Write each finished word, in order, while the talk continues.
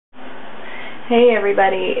Hey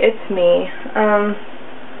everybody, it's me.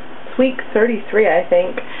 It's week 33, I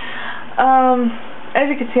think. As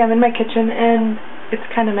you can see, I'm in my kitchen and it's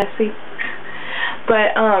kind of messy.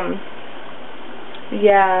 But,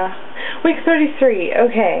 yeah. Week 33,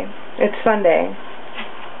 okay. It's Sunday.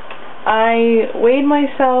 I weighed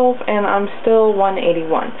myself and I'm still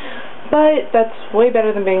 181. But that's way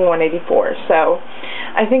better than being 184. So,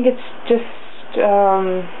 I think it's just,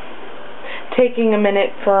 taking a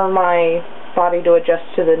minute for my body to adjust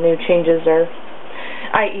to the new changes, or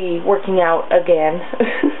i.e. working out again.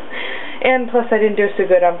 And plus I didn't do so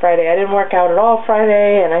good on Friday. I didn't work out at all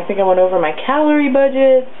Friday, and I think I went over my calorie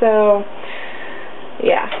budget, so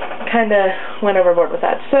yeah, kinda went overboard with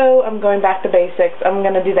that. So I'm going back to basics. I'm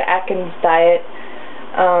gonna do the Atkins diet,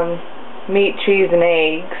 meat, cheese, and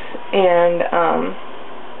eggs, and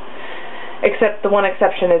except the one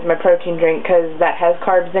exception is my protein drink, because that has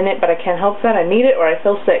carbs in it, but I can't help that. I need it or I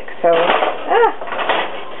feel sick, so,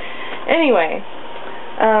 Anyway,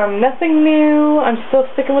 nothing new. I'm still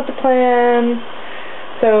sticking with the plan.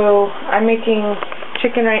 So, I'm making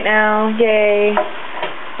chicken right now. Yay.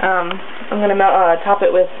 I'm going to top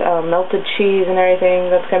it with melted cheese and everything.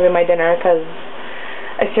 That's going to be my dinner, because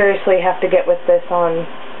I seriously have to get with this on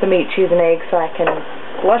the meat, cheese, and eggs so I can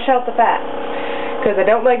flush out the fat. Because I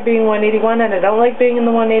don't like being 181, and I don't like being in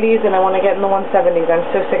the 180s, and I want to get in the 170s. I'm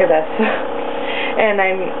so sick of this. And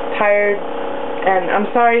I'm tired, and I'm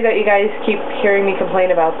sorry that you guys keep hearing me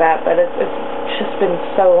complain about that, but it's just been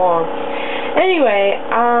so long. Anyway,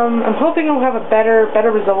 I'm hoping I'll have better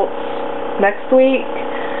results next week,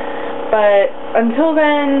 but until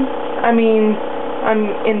then, I mean, I'm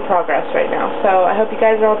in progress right now. So I hope you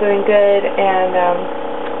guys are all doing good,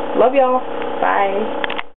 and love y'all. Bye.